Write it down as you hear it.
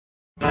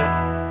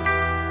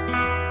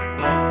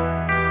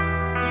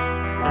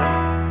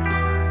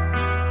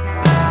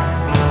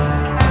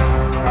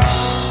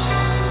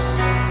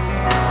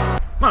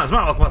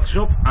Matt, welcome back to the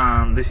shop,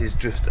 and this is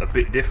just a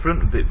bit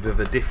different, a bit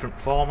of a different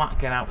format.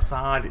 Get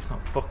outside, it's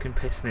not fucking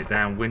pissing it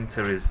down,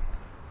 winter is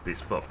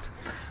fucked.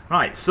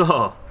 Right,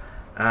 so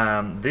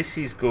this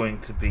is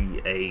going to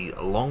be a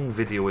long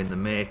video in the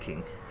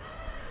making,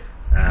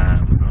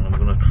 and I'm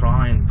going to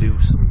try and do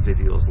some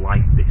videos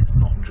like this,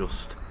 not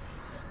just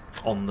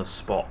on the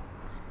spot,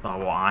 or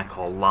what I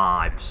call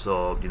live.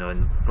 So, you know,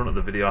 in front of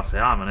the video I say,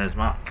 hi, my name's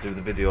Matt, do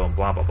the video and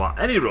blah blah blah.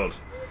 Any road.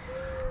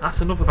 That's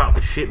enough about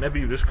the shit. Maybe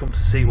you've just come to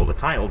see what the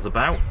title's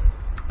about.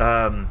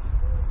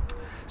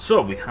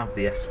 So we have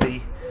the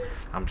SV.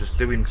 I'm just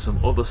doing some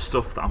other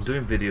stuff that I'm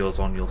doing videos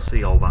on. You'll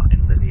see all that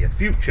in the near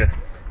future.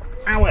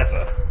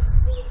 However,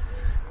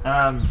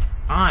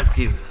 I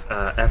give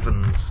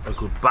Evans a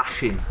good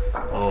bashing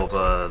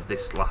over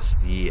this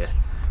last year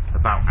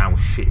about how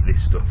shit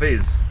this stuff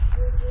is.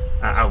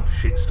 How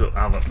shit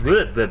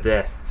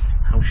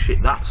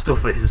that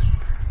stuff is.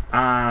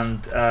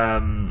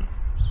 And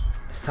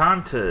it's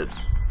time to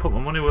put my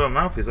money where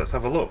my mouth is. Let's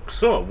have a look.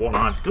 So what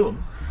I've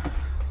done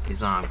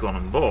is I've gone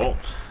and bought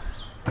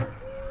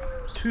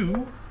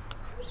 2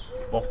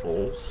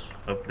 bottles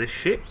of this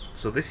shit.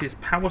 So this is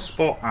Power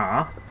Sport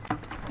R,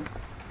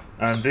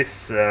 and this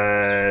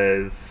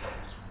says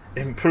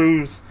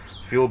improves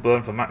fuel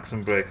burn for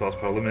maximum brake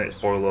horsepower, eliminates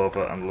boil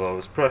over and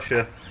lowers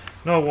pressure.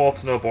 No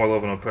water, no boil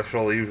over, no pressure,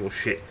 all the usual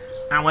shit.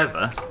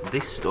 However,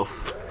 this stuff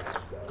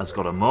has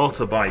got a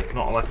motorbike,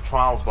 not like a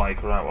trials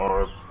bike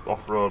or an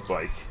off-road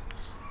bike.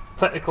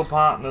 Technical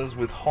partners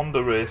with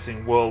Honda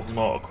Racing World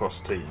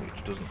Motocross Team,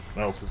 which doesn't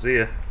help us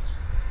here.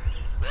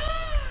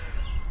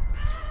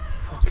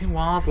 Fucking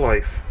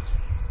wildlife.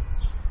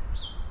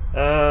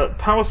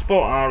 Power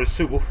Sport R is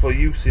suitable for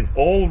use in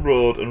all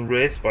road and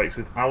race bikes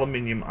with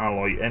aluminium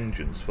alloy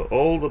engines. For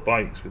all the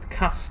bikes with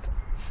cast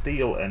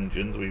steel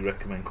engines, we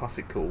recommend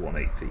Classic Cool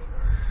 180.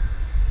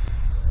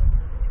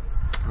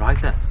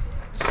 Right then.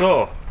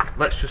 So,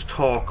 let's just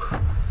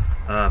talk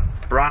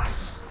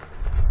brass.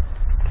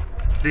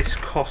 This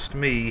cost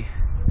me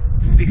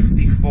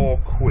 54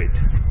 quid.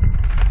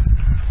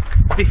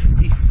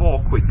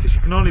 54 quid, because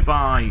you can only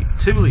buy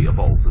 2 litre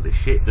bottles of this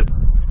shit. The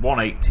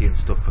 180 and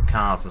stuff for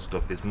cars and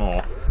stuff is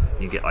more.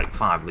 You get like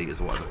 5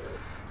 litres or whatever.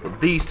 But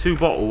these 2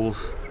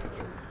 bottles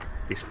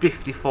is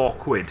 54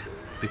 quid,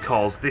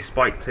 because this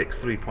bike takes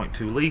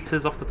 3.2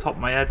 litres off the top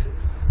of my head,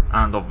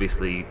 and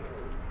obviously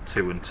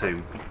 2 and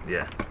 2,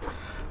 yeah.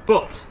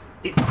 But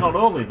it's not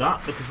only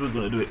that, because we're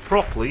going to do it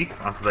properly,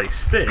 as they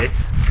state.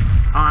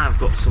 I've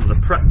got some of the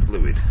prep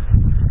fluid.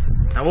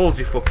 Now hold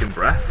your fucking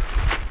breath,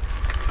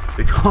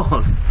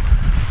 because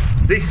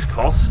this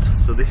cost,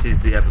 so this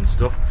is the Evans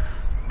stuff,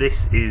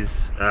 this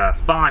is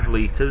 5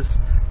 litres.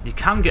 You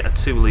can get a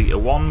 2 litre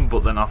one,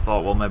 but then I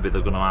thought, well, maybe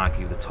they're going to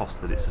argue the toss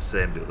that it's the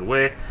same the other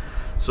way.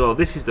 So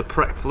this is the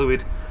prep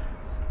fluid.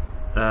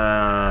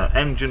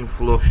 Engine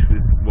flush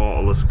with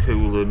waterless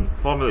coolant,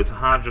 formulates a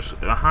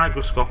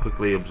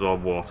hygroscopically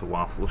absorb water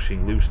while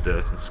flushing loose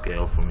dirt and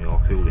scale from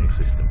your cooling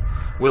system.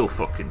 We'll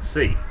fucking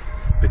see,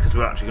 because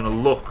we're actually going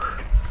to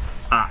look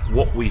at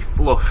what we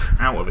flush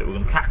out of it. We're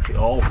going to catch it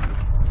all,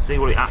 see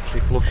what it actually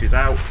flushes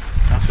out.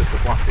 That's just a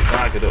plastic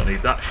bag, I don't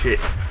need that shit.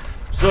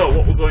 So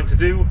what we're going to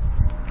do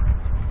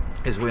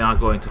is we are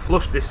going to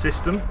flush this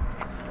system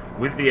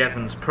with the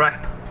Evans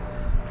prep,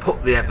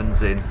 put the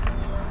Evans in.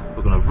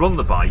 We're going to run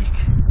the bike.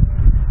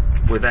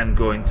 We're then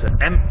going to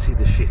empty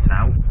the shit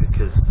out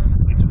because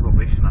it's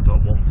rubbish and I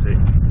don't want it.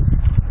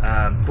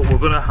 But we're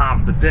going to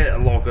have the data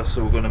logger,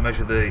 so we're going to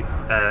measure the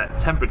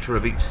temperature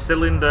of each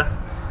cylinder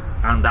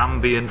and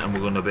ambient, and we're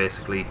going to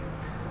basically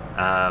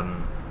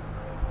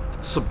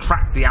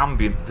subtract the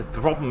ambient. The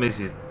problem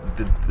is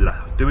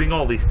doing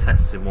all these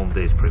tests in one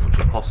day is pretty much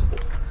impossible.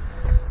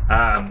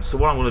 So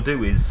what I'm going to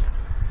do is,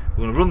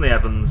 we're going to run the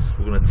Evans,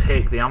 we're going to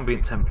take the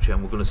ambient temperature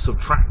and we're going to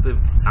subtract the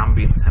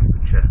ambient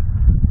temperature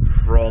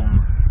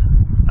from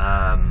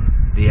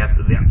the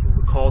actual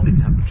recorded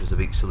temperatures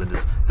of each cylinder.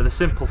 For the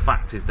simple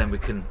fact is, then we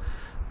can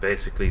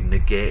basically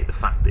negate the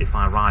fact that if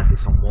I ride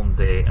this on one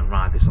day and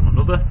ride this on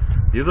another.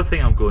 The other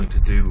thing I'm going to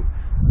do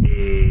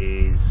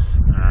is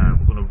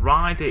we're going to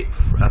ride it,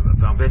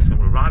 basically I'm going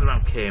to ride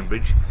around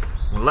Cambridge.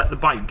 I'm going to let the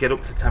bike get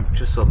up to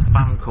temperature so the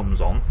fan comes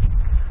on.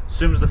 As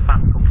soon as the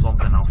fan comes on,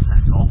 then I'll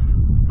set off.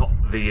 Not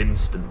the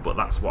instant, but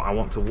that's what I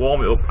want, to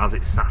warm it up as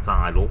it's sat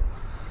idle,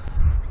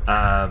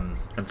 and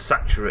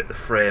saturate the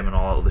frame and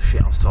all the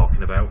shit I was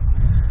talking about.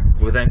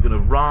 We're then going to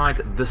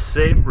ride the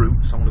same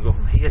route, so I'm going to go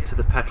from here to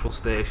the petrol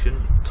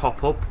station,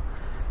 top up,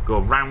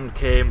 go round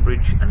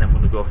Cambridge, and then we're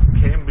going to go from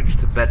Cambridge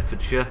to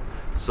Bedfordshire.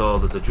 So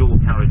there's a dual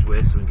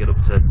carriageway, so we can get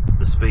up to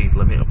the speed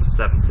limit, up to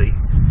 70.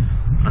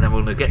 And then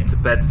we're going to get to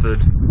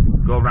Bedford,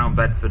 go around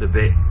Bedford a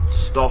bit,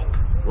 stop,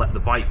 let the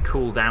bike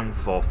cool down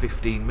for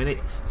 15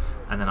 minutes,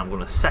 and then I'm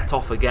going to set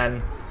off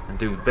again and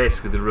do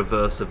basically the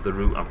reverse of the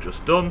route I've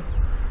just done.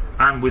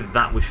 And with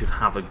that we should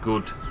have a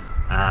good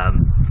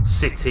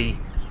city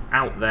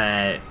out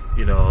there,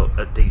 you know,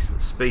 at decent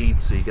speed,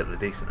 so you get the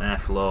decent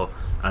airflow,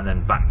 and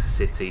then back to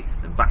city,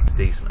 then back to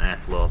decent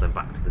airflow, then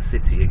back to the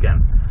city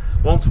again.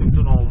 Once we've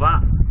done all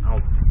that,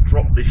 I'll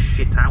drop this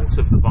shit out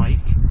of the bike,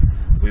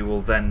 We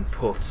will then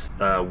put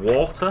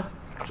water,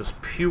 just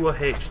pure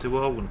H2O. We're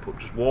going to put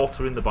just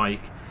water in the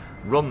bike,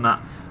 run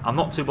that. I'm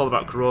not too bothered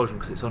about corrosion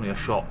because it's only a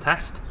short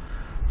test.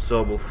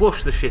 So we'll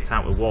flush the shit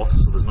out with water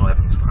so there's no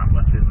Evans crap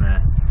left in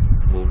there.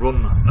 We'll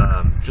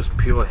run just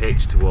pure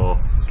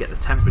H2O, get the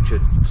temperature,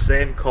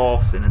 same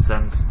course in a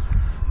sense,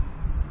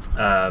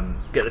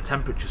 get the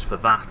temperatures for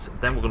that.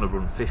 Then we're going to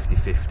run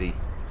 50-50,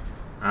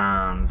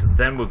 and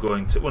then we're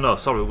going to, well no,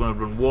 sorry, we're going to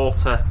run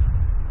water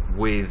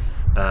with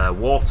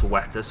water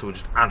wetter, so we'll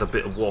just add a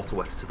bit of water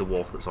wetter to the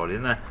water that's already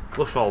in there,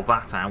 flush all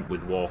that out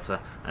with water,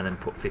 and then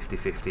put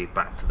 50-50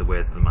 back to the way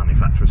that the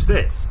manufacturer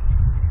states.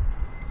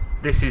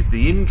 This is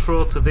the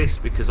intro to this,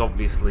 because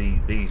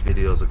obviously these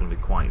videos are going to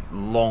be quite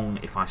long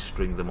if I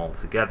string them all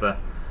together.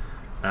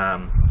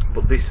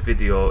 But this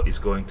video is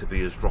going to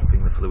be us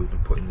dropping the fluid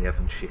and putting the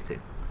Evans shit in.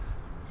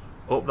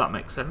 Hope that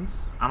makes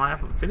sense, and I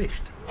haven't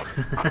finished.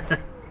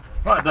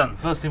 Right then,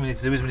 first thing we need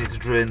to do is we need to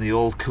drain the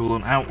old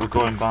coolant out. We're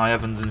going by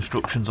Evans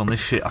instructions on this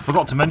shit. I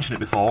forgot to mention it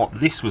before,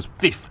 this was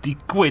 50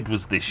 quid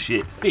was this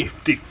shit.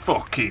 50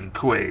 fucking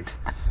quid.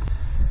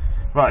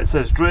 Right, it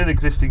says drain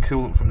existing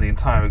coolant from the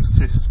entire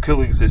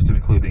cooling system,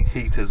 including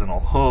heaters and all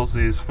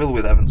hoses, fill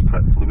with Evans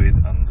prep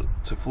fluid, and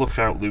to flush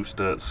out loose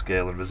dirt,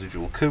 scale and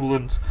residual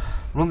coolant.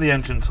 Run the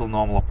engine until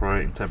normal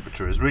operating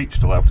temperature is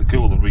reached, allow it to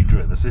cool and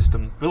redrain the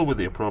system, fill with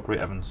the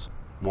appropriate Evans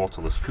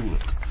Waterless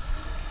coolant.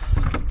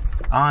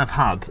 I've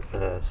had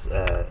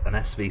an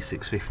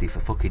SV650 for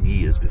fucking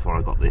years before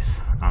I got this,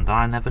 and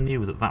I never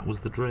knew that that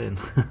was the drain.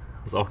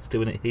 So I was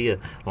doing it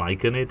here,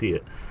 like an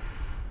idiot.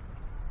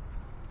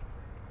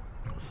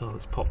 So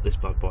let's pop this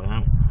bad boy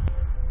out.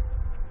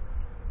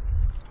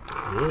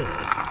 Yeah.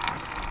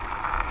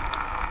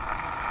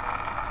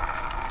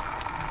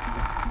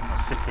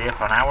 I'll sit here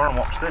for an hour and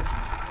watch this.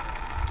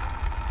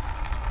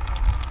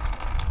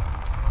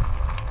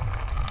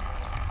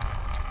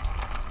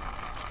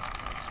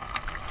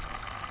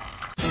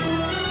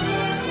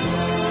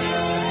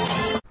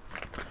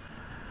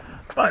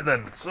 Right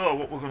then, so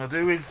what we're going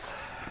to do is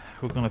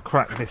we're going to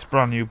crack this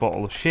brand new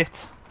bottle of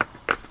shit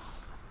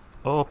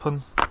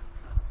open.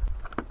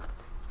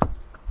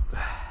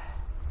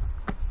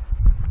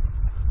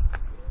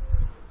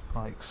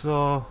 Like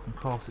so. Of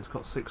course it's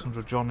got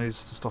 600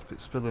 johnnies to stop it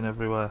spilling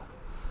everywhere.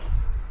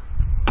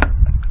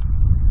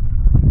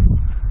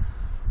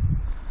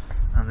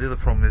 And the other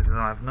problem is that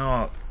I've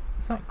no...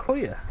 Is that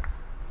clear?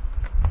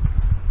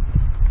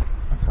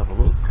 Let's have a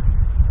look.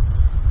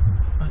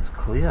 Oh, it's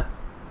clear.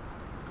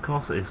 Of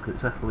course it is, because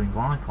it's ethylene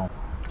glycol.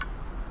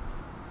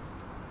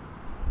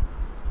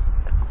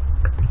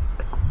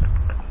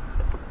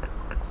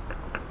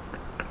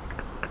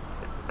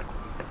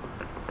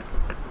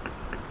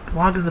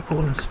 Why did they put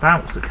one of them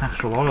spouts that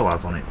Castrol Oil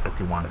has on it,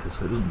 fucking wankers,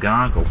 so it doesn't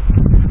gargle?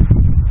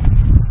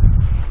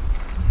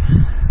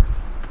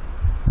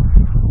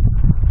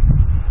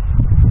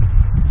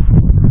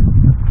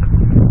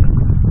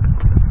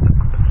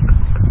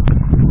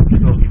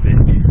 Shut you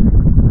bitch.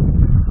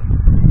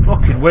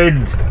 Fucking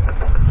wind!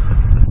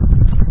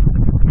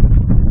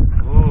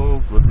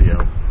 Oh, bloody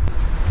hell.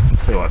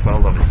 See what, if I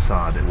held on this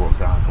side it won't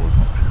gargle as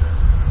much.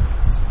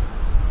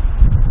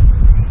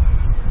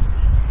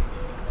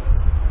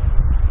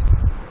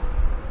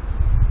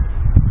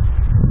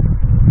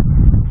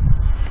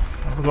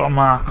 I've got a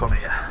mark on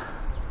it.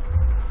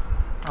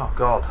 Oh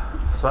god.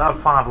 So I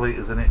had 5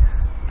 litres in it.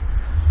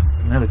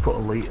 I nearly put a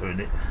litre in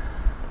it.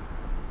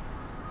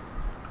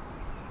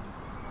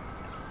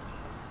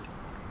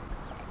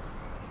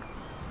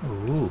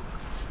 Ooh.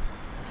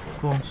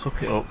 Go on,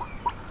 suck it up.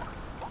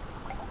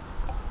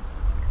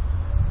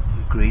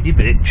 You greedy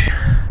bitch.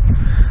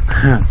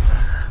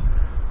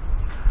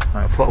 Right,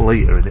 I'll put a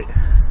litre in it.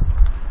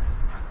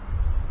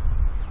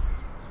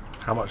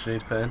 How much do you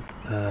need paying?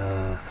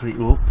 3,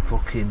 oh,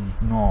 fucking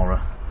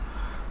Nora.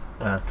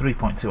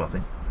 3.2 I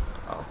think.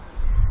 Oh.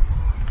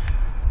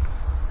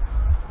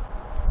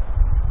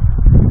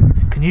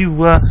 Can you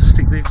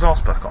stick the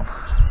exhaust back on?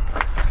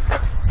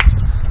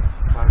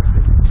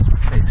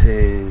 It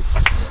is...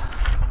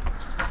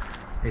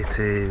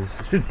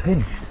 It's been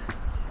pinched.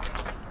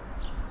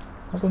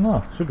 I don't know,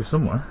 it should be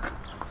somewhere.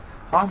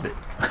 Find it.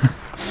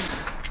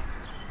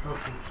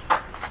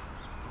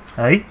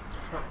 Hey?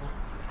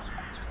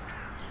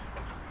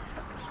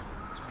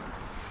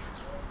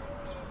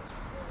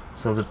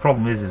 So the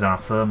problem is our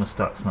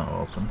thermostat's not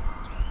open.